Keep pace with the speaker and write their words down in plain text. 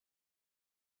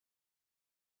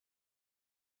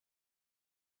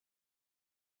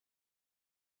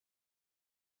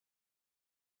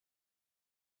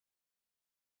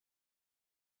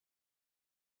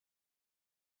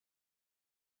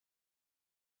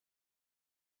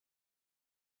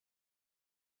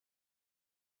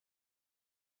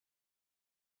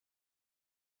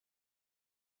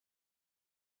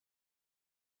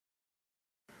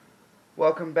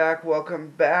Welcome back,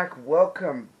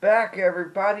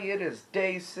 everybody. It is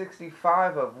day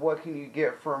 65 of What Can You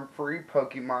Get From Free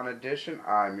Pokemon Edition.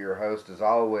 I'm your host, as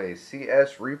always,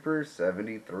 CS Reaper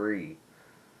 73.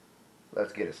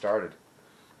 Let's get it started.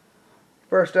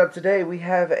 First up today, we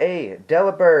have a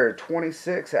Delibird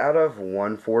 26 out of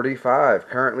 145,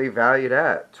 currently valued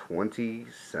at 20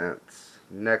 cents.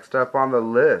 Next up on the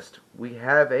list, we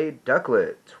have a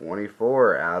Ducklet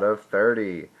 24 out of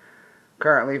 30.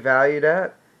 Currently valued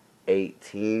at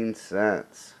 18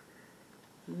 cents.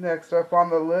 Next up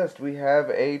on the list, we have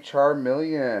a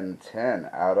Charmeleon 10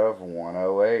 out of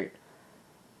 108.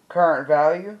 Current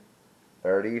value,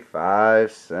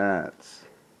 35 cents.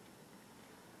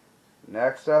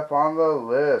 Next up on the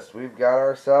list, we've got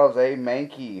ourselves a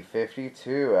Mankey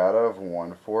 52 out of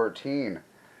 114.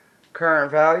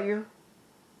 Current value,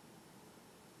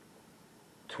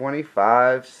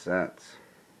 25 cents.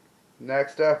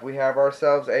 Next up, we have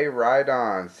ourselves a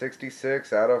Rhydon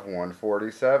 66 out of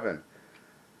 147.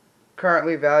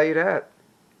 Currently valued at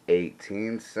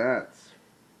 18 cents.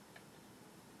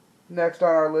 Next on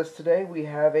our list today, we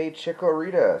have a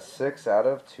Chikorita 6 out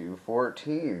of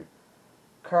 214.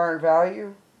 Current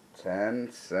value,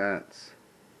 10 cents.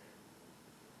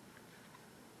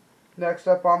 Next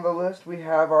up on the list, we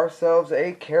have ourselves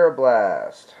a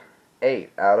Karrablast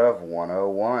 8 out of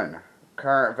 101.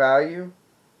 Current value,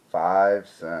 5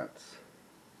 cents.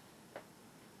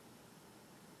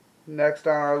 Next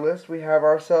on our list, we have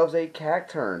ourselves a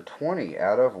Cacturne 20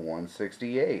 out of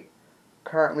 168.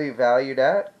 Currently valued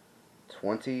at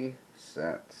 20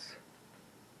 cents.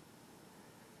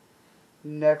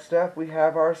 Next up, we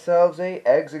have ourselves a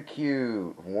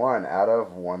Execute 1 out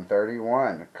of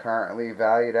 131. Currently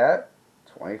valued at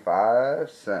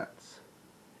 25 cents.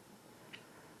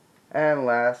 And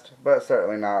last, but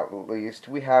certainly not least,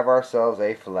 we have ourselves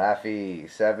a Flaffy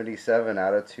 77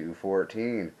 out of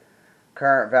 214.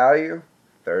 Current value,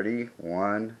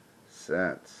 31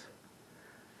 cents.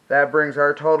 That brings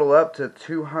our total up to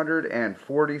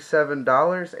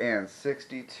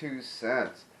 $247.62.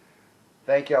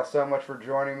 Thank y'all so much for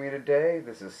joining me today.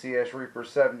 This is CS Reaper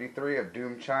 73 of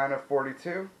Doom China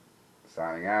 42,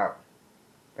 signing out.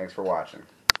 Thanks for watching.